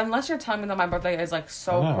like unless you're telling me that my birthday is like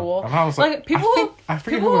so I know. cool. And I was Like people, I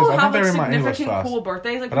forget people who it was. I have think like they were in my English significant class. cool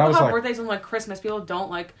birthdays. Like But I people was have like- birthdays on like Christmas. People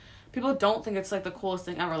don't think it's like the coolest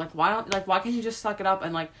thing ever. Like why can't you just suck it up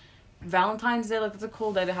and like Valentine's Day, like that's a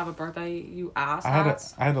cool day to have a birthday, you ass I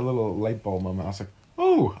hats. had a little light bulb moment. I was like,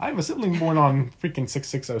 oh, I have a sibling born on freaking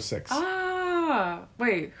 6606.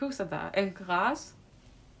 Wait, who said that? In class?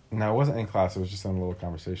 No, it wasn't in class. It was just in a little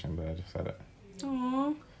conversation, but I just said it.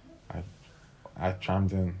 Aww. I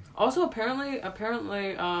chimed in. Also, apparently,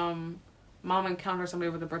 Mom encountered somebody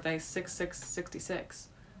with a birthday 6666,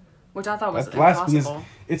 which I thought was That's last because impossible.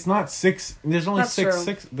 it's not six. There's only That's six true.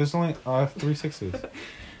 six. There's only 3 sixes.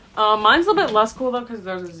 Mine's a little bit less cool though because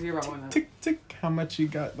there's a 0 in it. Tick tick. How much you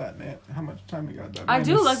got that man? How much time you got that? I man?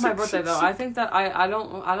 do It's like my 6, birthday 6, though. 6. I think that I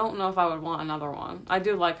don't know if I would want another one. I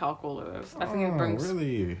do like how cool it is. I think it brings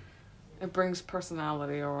really. it brings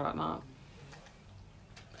personality or whatnot.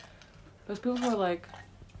 Those people who are like,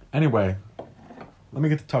 Anyway, let me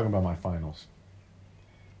get to talking about my finals.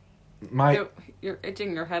 you're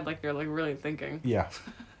itching your head like you're like really thinking. Yeah,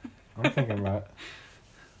 I'm thinking about it.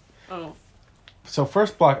 Oh, So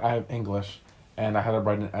first block, I have English, and I had to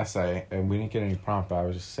write an essay, and we didn't get any prompt. But I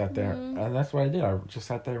was just sat there, and that's what I did. I just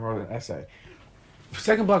sat there and wrote an essay.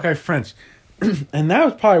 Second block, I have French, and that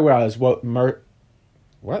was probably where I was What?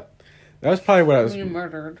 That was probably what I was. you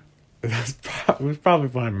murdered. It was probably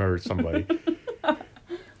when I murdered somebody.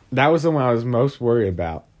 That was the one I was most worried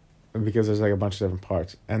about, because there's like a bunch of different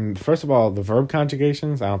parts. And first of all, the verb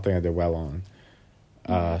conjugations, I don't think I did well on.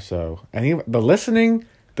 So the listening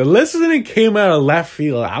came out of left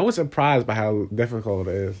field. I was surprised by how difficult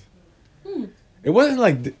it is. It wasn't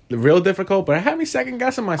like real difficult, but it had me second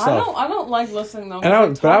guessing myself. I don't like listening though.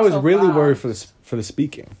 But I was really worried for the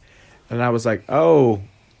speaking, and I was like, oh,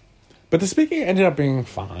 but the speaking ended up being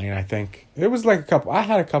fine. I think it was like a couple. I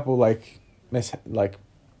had a couple like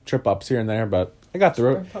trip ups here and there, but I got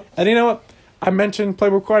through it. And you know what? I mentioned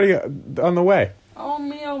Playboy Cardi on the way. Oh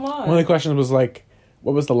me, oh my. One of the questions was like,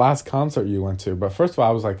 what was the last concert you went to? But first of all,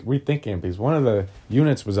 I was like rethinking because one of the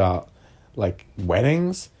units was out like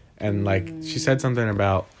weddings, and like she said something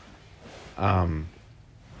about it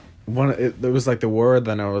was like the word,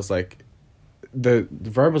 then I was like the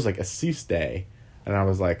verb was like a cease day, and I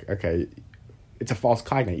was like, okay, it's a false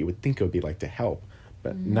cognate. You would think it would be like to help,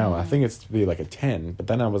 but no, I think it's to be like a 10. But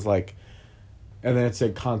then I was like, and then it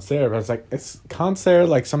said concert. But I was like, it's concert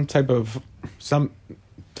like some type of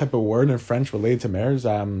word in French related to marriage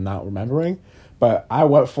that I'm not remembering. But I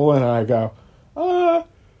went full in and I go,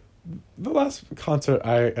 the last concert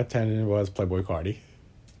I attended was Playboy Cardi.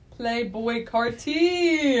 Playboy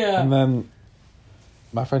Carti. And then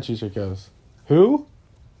my French teacher goes, who?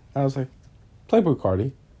 I was like, Playboy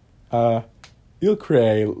Cardi. Il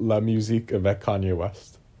crée la musique avec Kanye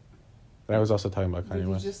West. And I was also talking about Kanye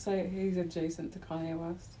West. Did you just say he's adjacent to Kanye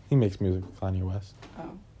West? He makes music with Kanye West.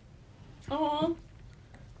 Oh. Aw.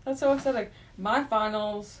 That's so aesthetic. My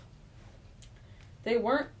finals, they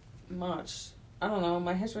weren't much. I don't know.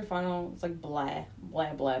 My history final was like blah,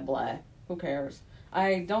 blah, blah, blah. Who cares?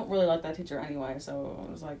 I don't really like that teacher anyway, so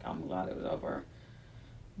I was like, I'm glad it was over.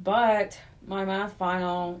 But my math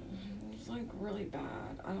final was like really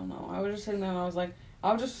bad. I don't know. I was just sitting there and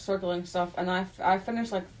I was just circling stuff, and I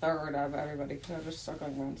finished like third out of everybody because I was just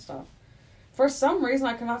circling around stuff. For some reason,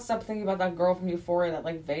 I could not stop thinking about that girl from Euphoria that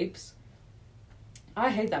like vapes. I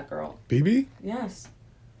hate that girl. BB? Yes.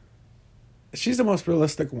 She's the most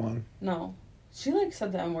realistic one. No. She like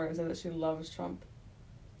said the M-word and said that she loves Trump.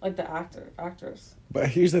 Like the actress. But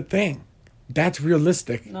here's the thing. That's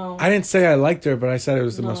realistic. No. I didn't say I liked her, but I said it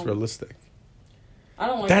was the most realistic. I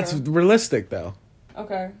don't like That's her. realistic, though.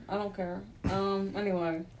 Okay. I don't care.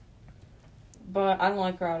 Anyway. But I don't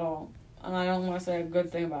like her at all. And I don't want to say a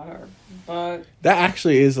good thing about her. But that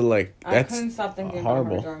actually is that's I couldn't stop thinking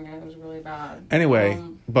horrible. about her during it. It was really bad. Anyway,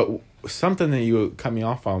 but something that you cut me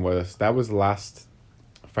off on was that was the last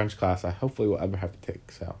French class I hopefully will ever have to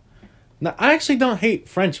take. So, now I actually don't hate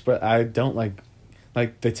French, but I don't like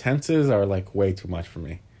the tenses are like way too much for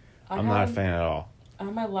me. I'm not a fan at all. I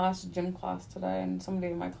had my last gym class today, and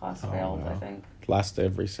somebody in my class failed. No. I think Last day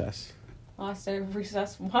of recess. Last day of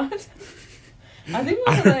recess. What? I think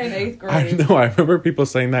we said that in 8th grade. I know. I remember people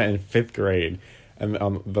saying that in 5th grade, and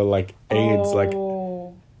the like aides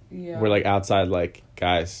were like outside, like,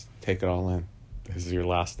 guys, take it all in. This is your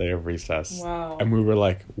last day of recess. Wow. And we were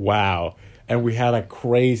like, wow. And we had a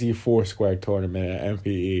crazy Foursquare tournament at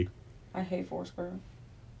MPE. I hate Foursquare.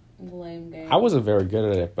 Lame game. I wasn't very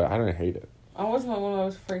good at it, but I didn't hate it. I wasn't one of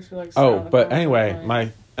those freaks who like. Oh, but anyway,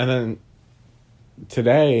 and then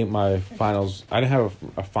today my finals. I didn't have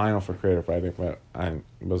a final for creative writing, but I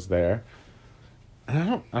was there.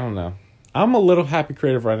 And I don't know. I'm a little happy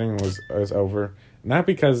creative writing was over. Not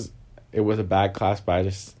because it was a bad class, but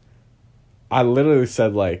I literally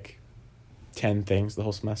said like 10 things the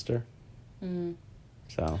whole semester.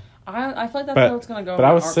 So I feel like that's how it's gonna go. But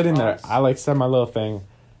I was sitting there. I like said my little thing,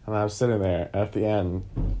 and I was sitting there. At the end,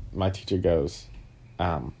 my teacher goes,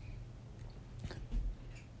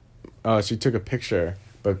 she took a picture,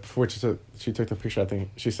 but before she took the picture, I think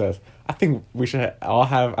she says, I think we should all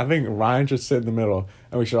have. I think Ryan should sit in the middle,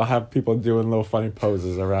 and we should all have people doing little funny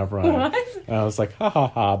poses around Ryan. What? And I was like, ha ha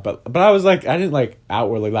ha. But I was like, I didn't like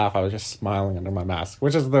outwardly laugh. I was just smiling under my mask,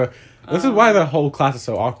 which is this is why the whole class is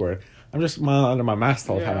so awkward. I'm just smiling under my mask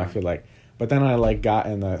the whole time, I feel like. But then I like got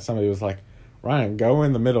in somebody was like, Ryan, go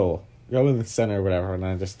in the middle, go in the center or whatever. And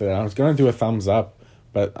I just did. I was going to do a thumbs up,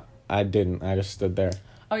 but I didn't. I just stood there.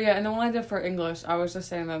 Oh yeah, and then when I did for English, I was just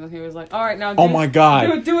saying that, and he was like, "All right, now." Oh my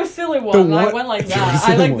god! Do a silly one. And I went like that.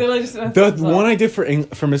 I like literally just. The one I did for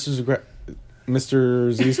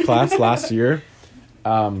Mr. Z's class last year,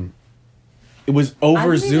 it was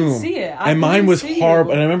over Zoom, even see it. and mine was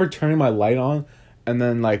horrible. And I remember turning my light on, and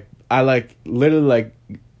then I literally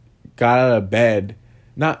got out of bed.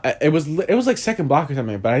 It was like second block or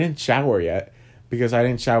something, but I didn't shower yet because I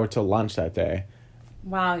didn't shower till lunch that day.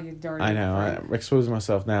 Wow, you dirty. I know. I'm exposing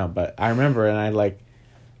myself now, but I remember, and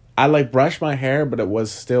I brushed my hair, but it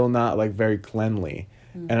was still not very cleanly,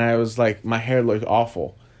 and I was like, my hair looked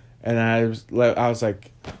awful, and I was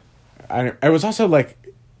like, it was also like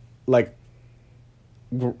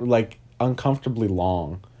uncomfortably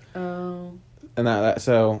long. Oh. And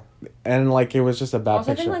and like it was just a bad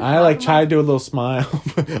Also, I think, picture. like, I like tried to do a little smile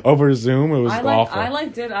over Zoom. It was awful.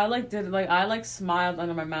 I smiled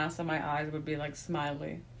under my mask and my eyes would be like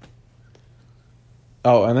smiley.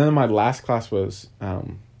 Oh, and then my last class was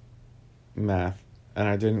math, and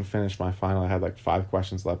I didn't finish my final. I had like 5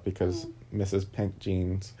 questions left because Mrs. Pink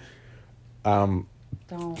Jeans. Don't.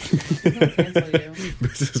 I'm gonna cancel you.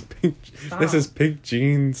 Mrs. Pink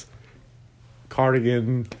Jeans,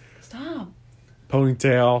 cardigan, Stop.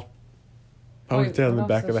 ponytail Wait, in the what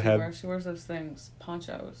back else of the does she head. wear? She wears those things,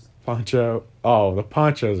 ponchos. Poncho. Oh, the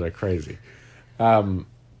ponchos are crazy.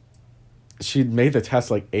 She made the test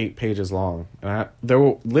like 8 pages long, and there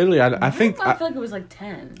were literally. I think I feel like it was like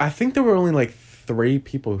 10. I think there were only like 3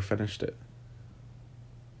 people who finished it.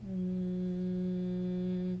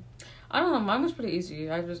 I don't know. Mine was pretty easy.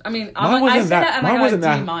 Mine Mine wasn't that. D-.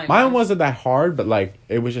 Mine wasn't that hard, but like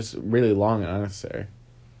it was just really long and unnecessary.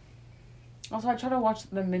 Also, I tried to watch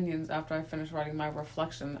The Minions after I finished writing my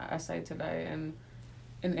reflection essay today in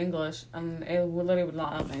English, and it literally would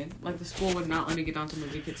not let me. Like, the school would not let me get onto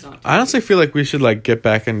Movie Kids. I honestly feel like we should like get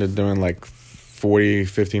back into doing like 40,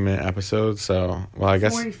 50-minute episodes. So, well, I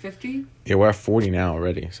guess 40, 50? Yeah, we're at 40 now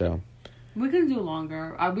already. So we can do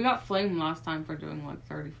longer. We got flamed last time for doing like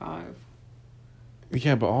 35.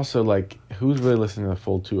 yeah, but also like, who's really listening to the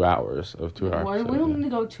full 2 hours of 2 hours? Well, we don't need to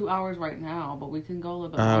go 2 hours right now, but we can go a little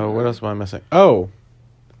bit longer. What else am I missing? Oh,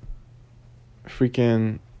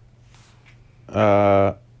 freaking.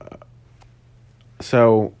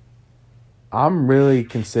 So, I'm really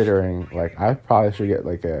considering, like, I probably should get,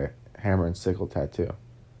 like, a hammer and sickle tattoo.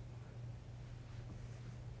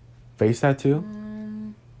 Face tattoo?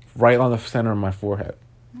 Right on the center of my forehead.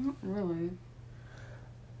 Not really.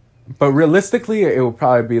 But realistically, it would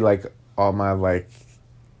probably be, like, on my, like,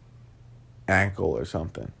 ankle or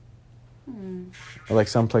something. Or, like,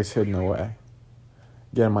 someplace hidden away.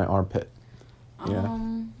 Get in my armpit. Yeah.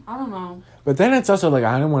 I don't know. But then it's also, like,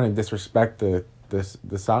 I don't want to disrespect the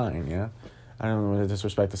sign, yeah? I don't want to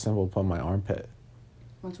disrespect the symbol put on my armpit.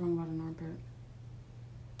 What's wrong about an armpit?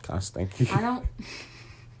 Kind of stinky. I don't...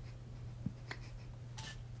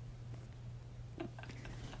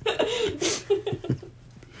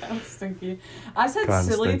 That was stinky. I said Kinda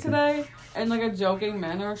silly stinky. today in like a joking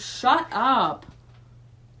manner. Shut up.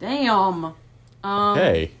 Damn.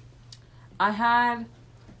 Hey. I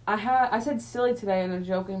said silly today in a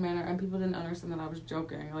joking manner, and people didn't understand that I was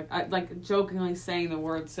joking. Like, I jokingly saying the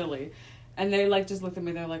word silly, and they like just looked at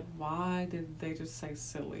me. They're like, "Why did they just say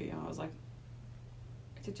silly?" And I was like,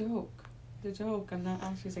 "It's a joke. It's a joke. I'm not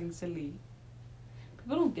actually saying silly."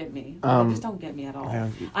 People don't get me. They just don't get me at all.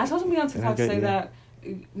 I saw somebody on TikTok say that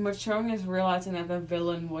maturing is realizing that the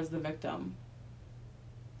villain was the victim.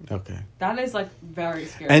 Okay. That is, like, very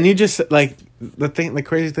scary. And you just, like, the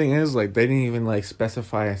crazy thing is, like, they didn't even, like,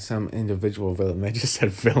 specify some individual villain. They just said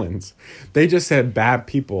villains. They just said bad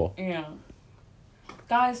people. Yeah.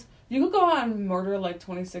 Guys, you could go out and murder, like,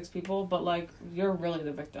 26 people, but, like, you're really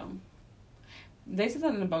the victim. They said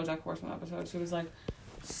that in a BoJack Horseman episode. She was like,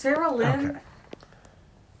 Sarah Lynn... Okay.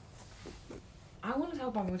 I want to talk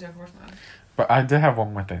about BoJack Horseman. But I did have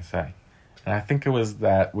one more thing to say. And I think it was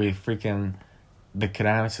that the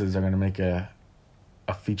Kadaneses are going to make a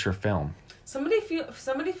feature film. Somebody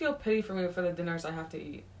feel pity for me for the dinners I have to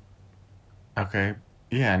eat. Okay.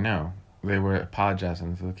 Yeah, no. They were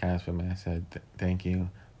apologizing to the Kadanes family. I said, thank you. I'm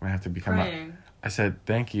going to have to become I said,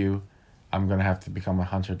 thank you. I'm going to have to become a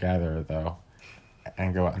hunter-gatherer, though,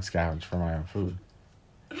 and go out and scavenge for my own food.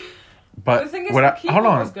 But the thing is, hold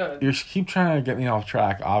on. was good. You keep trying to get me off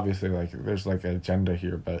track. Obviously, like, there's, like, an agenda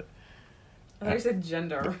here, but... I thought you said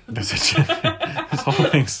gender. There's a gender. This whole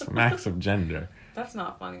thing smacks of gender. That's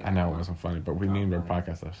not funny. I know it wasn't funny, but we named our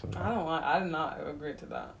podcast episode. I did not agree to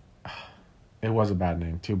that. It was a bad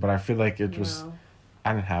name, too, but I feel like it was...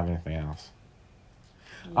 I didn't have anything else.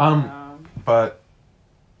 Yeah. But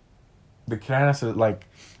the Kadanes, like,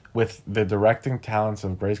 with the directing talents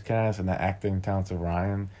of Grace Kadanes and the acting talents of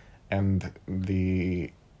Ryan and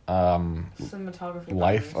the cinematography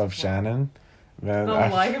life of Shannon. The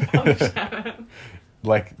life of Shannon.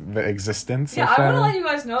 Like the existence. Yeah, of I Shannon. want to let you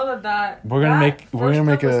guys know that we're gonna make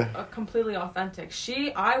was completely authentic.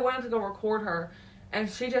 I wanted to go record her, and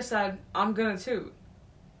she just said, "I'm gonna toot."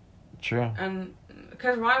 True. And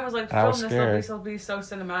because Ryan was like, "Film this, this will be so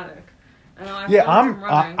cinematic." And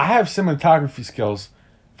I have cinematography skills,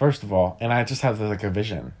 first of all, and I just have like a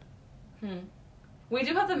vision. We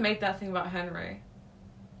do have to make that thing about Henry.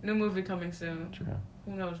 New movie coming soon. True.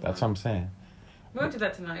 Who knows? That's what I'm saying. We won't do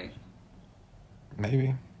that tonight.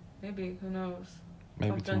 Maybe. Maybe. Who knows?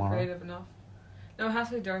 Maybe I'm tomorrow. creative enough. No, it has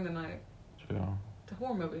to be during the night. too. The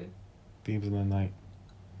horror movie. Thieves in the Night.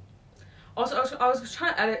 Also, I was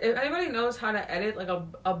trying to edit. If anybody knows how to edit like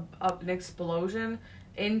an explosion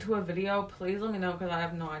into a video, please let me know because I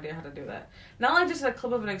have no idea how to do that. Not like just a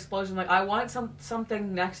clip of an explosion. Like I want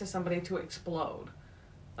something next to somebody to explode.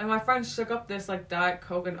 Like my friend shook up this like Diet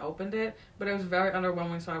Coke and opened it, but it was very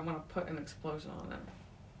underwhelming. So I want to put an explosion on it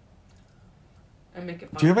and make it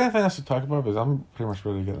fun. Do you have anything else to talk about? Because I'm pretty much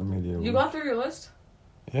ready to get the media. You got through your list?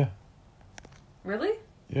 Yeah. Really?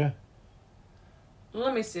 Yeah.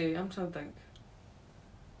 Let me see. I'm trying to think.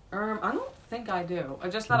 I don't think I do.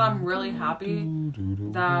 It's just that I'm really happy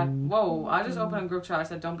that... Whoa, I just opened a group chat. I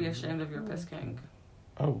said, don't be ashamed of your piss king.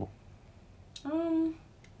 Oh.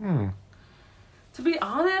 To be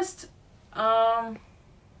honest, yeah,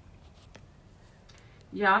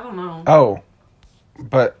 I don't know. Oh.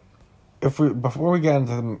 But before we get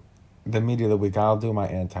into the media of the week, I'll do my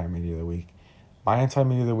anti-media of the week. My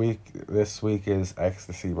anti-media of the week this week is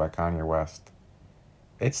Ecstasy by Kanye West.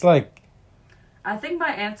 It's like... I think my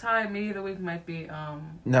anti-media of the week might be,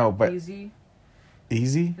 No, but... Easy.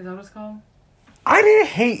 Easy? Is that what it's called? I didn't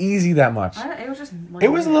hate Easy that much. It was just... Like, It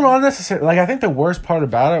was a little unnecessary. Like, I think the worst part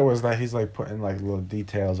about it was that he's, like, putting, like, little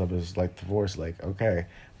details of his, like, divorce. Like, okay.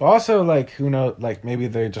 But also, like, who knows? Like, maybe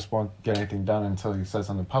they just won't get anything done until he says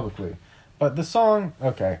something publicly. But the song,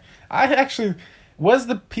 okay. I actually... Was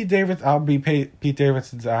the Pete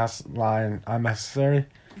Davidson's ass line unnecessary?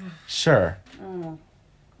 Sure. Oh.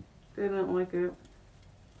 Didn't like it.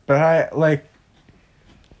 But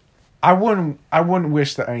I wouldn't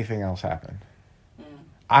wish that anything else happened.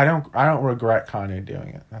 I don't regret Kanye doing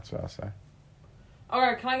it. That's what I'll say.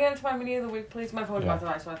 Alright, can I get into my media of the week, please? My phone's about to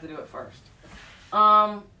die, so I have to do it first.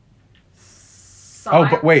 Oh,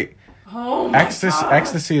 but wait. Oh my God.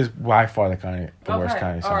 Ecstasy is by far the worst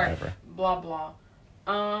Kanye song ever. Blah blah.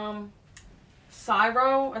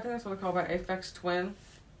 Cyro, I think that's what it's called, by Aphex Twin.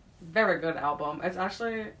 Very good album. It's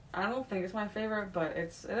actually, I don't think it's my favorite, but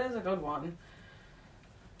it is a good one.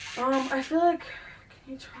 I feel like,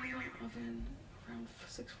 can you turn my oven around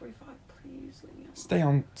 6:45, please? Leave me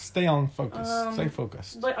alone. Stay on focus. Stay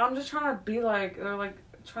focused. Like, I'm just trying to be like, they're like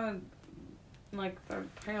trying to, like, they're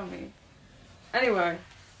paying me. Anyway,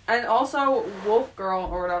 and also Wolf Girl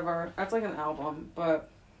or whatever. That's like an album, but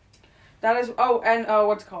that is,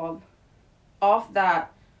 what's it called? Off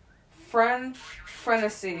that,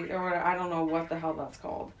 Frenesy, or whatever, I don't know what the hell that's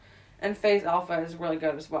called. And Phase Alpha is really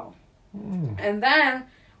good as well. And then,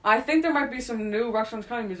 I think there might be some new Restaurants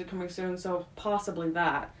County music coming soon, so possibly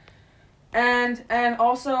that. And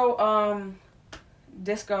also,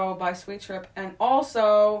 Disco by Sweet Trip, and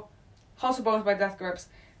also, House of Bones by Death Grips,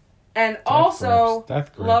 and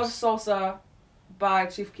Death Grips. Love Salsa by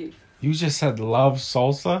Chief Keef. You just said Love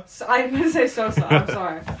Salsa? So, I didn't say Sosa, I'm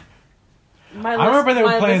sorry. I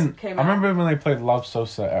remember when they played Love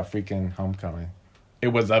Sosa at freaking Homecoming. It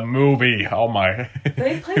was a movie. Oh my!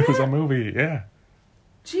 They played it was a movie. Yeah.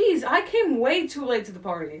 Jeez, I came way too late to the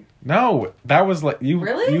party. No, that was like you.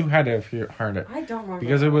 Really? You had to have heard it. I don't remember.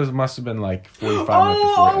 Because it must have been like 45 minutes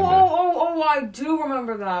before it ended. I do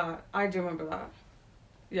remember that.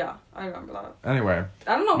 Yeah, I remember that. Anyway,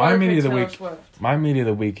 I don't know my why media of the Taylor week. Swift. My media of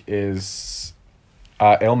the week is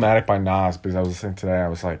Illmatic by Nas, because I was listening today. I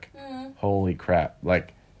was like, holy crap!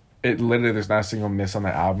 Like, it literally, there's not a single miss on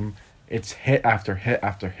the album. It's hit after hit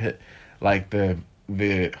after hit. Like the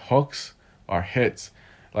hooks are hits.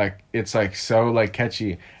 Like, it's like so like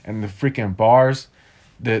catchy, and the freaking bars,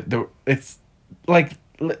 it's like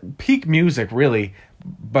peak music really.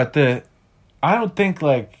 But I don't think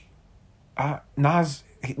like Nas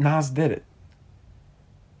did it.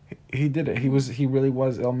 He did it. He really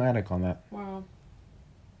was Illmatic on that. Wow.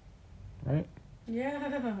 Right?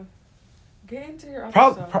 Yeah. Get into your other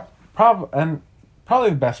stuff. Probably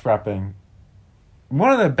the best rapping.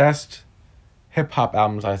 One of the best hip hop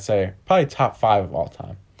albums, I'd say. Probably top 5 of all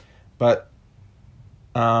time. But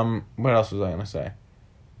what else was I gonna say?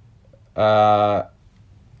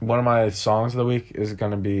 One of my songs of the week is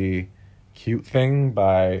gonna be "Cute Thing"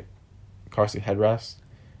 by Car Seat Headrest,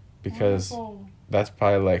 because that's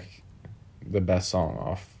probably like the best song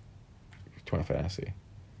off Twin Fantasy.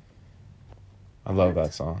 I love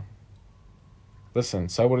that song. Listen,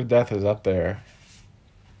 Subway to Death is up there,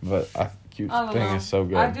 but Cute Thing is so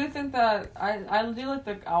good. I do think that I do like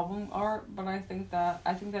the album art, but I think that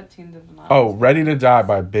Teen did not. Oh, Ready to Die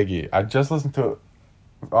by Biggie. I just listened to it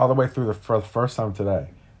all the way through for the first time today.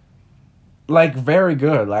 Like, very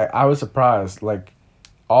good. Like, I was surprised. Like,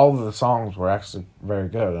 all of the songs were actually very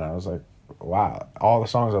good, and I was like, wow. All the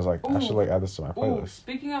songs, I was like, I should like add this to my playlist.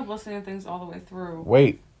 Speaking of listening to things all the way through.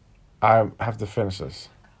 Wait, I have to finish this.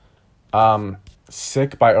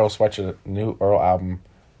 Sick by Earl Sweatshirt, new Earl album.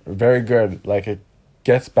 Very good. Like, it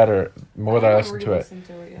gets better more that I listen to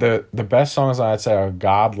it. The best songs I'd say are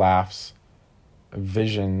God Laughs,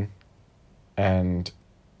 Vision, and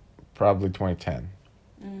probably 2010.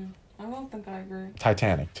 I don't think I agree.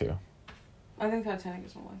 Titanic, too. I think Titanic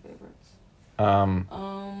is one of my favorites.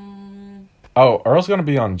 Oh, Earl's gonna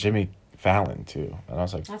be on Jimmy Fallon, too. And I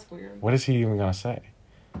was like, that's weird. what is he even gonna say?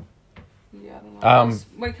 Yeah, I don't know.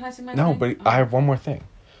 Wait, can I say my No, name? but I have one more thing.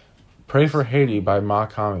 Pray for Haiti by Ma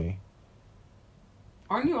Kami.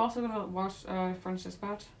 Aren't you also gonna watch French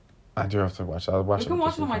Dispatch? I do have to watch. I'll watch You it. can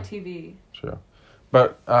watch it on my TV. True.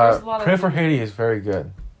 But There's a lot of Pray for movies. Haiti is very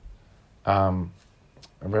good. A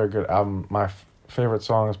very good album. My favorite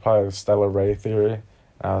song is probably the Stella Ray Theory. And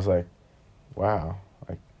I was like, wow.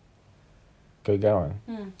 Like, good going.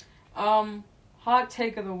 Hot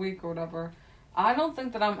take of the week or whatever. I don't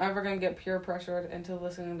think that I'm ever gonna get peer pressured into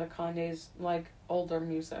listening to Kanye's like older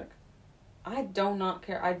music. I do not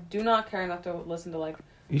care. I do not care enough to listen to like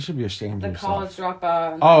You should be ashamed the of yourself. College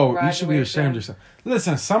Dropout. And, Oh, like, you should be ashamed of yourself.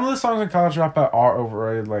 Listen, some of the songs in College Dropout are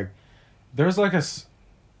overrated. Like, there's like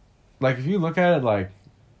like if you look at it, like,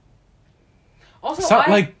 Also,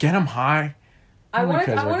 like Get 'Em High. I Nobody wanted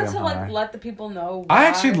cares about to Get 'Em like High. let the people know. I why.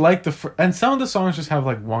 actually like and some of the songs just have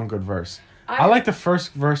like one good verse. I like the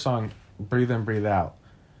first verse on Breathe In, Breathe Out.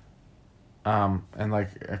 And like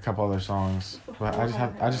a couple other songs, but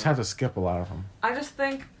I just have to skip a lot of them.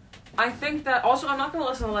 I think that also I'm not gonna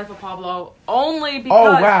listen to Life of Pablo only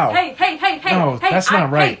because. Oh, wow. Hey! No, that's not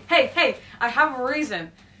right. Hey! I have a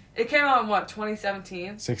reason. It came out in what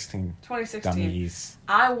 2017. 2016. Dummies.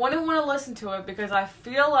 I wouldn't want to listen to it because I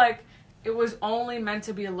feel like it was only meant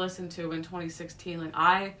to be listened to in 2016.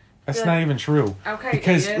 Like That's not even true. Okay.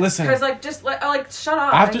 Because listen. Because just shut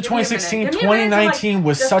up. After and give me a 2016, minute. Give me a minute to, 2019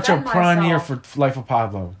 was such a defend prime year myself. for Life of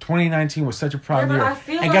Pablo. 2019 was such a prime Yeah, year. but I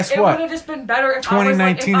feel and like guess it what? would have just been better if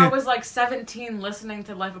 2019 I was like 17 listening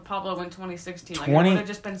to Life of Pablo in 2016. Like, it would have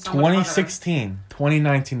just been so much 2016,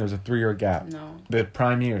 2019, there's a 3-year gap. No. The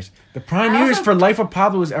prime years. The prime years for Life of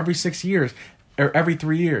Pablo is every 6 years, or every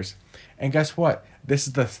 3 years. And guess what? This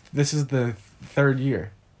is the 3rd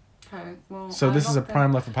year. Okay, well, So this is a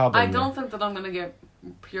prime Life of Pablo I year. don't think that I'm gonna get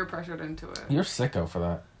peer pressured into it. You're sicko for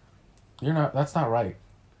that. You're not. That's not right.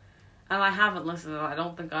 And I haven't listened to it. I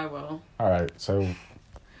don't think I will. All right. So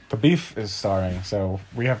the beef is starting. So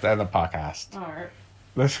we have to end the podcast. All right.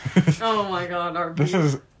 This. Oh my God, our beef. This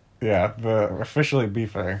is. Yeah, the officially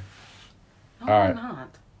beefing. No, all we're right.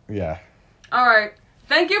 not. Yeah. All right.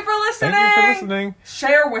 Thank you for listening. Thank you for listening.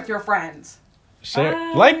 Share with your friends. Share,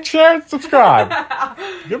 Bye. like, share, and subscribe.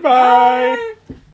 Goodbye. Bye.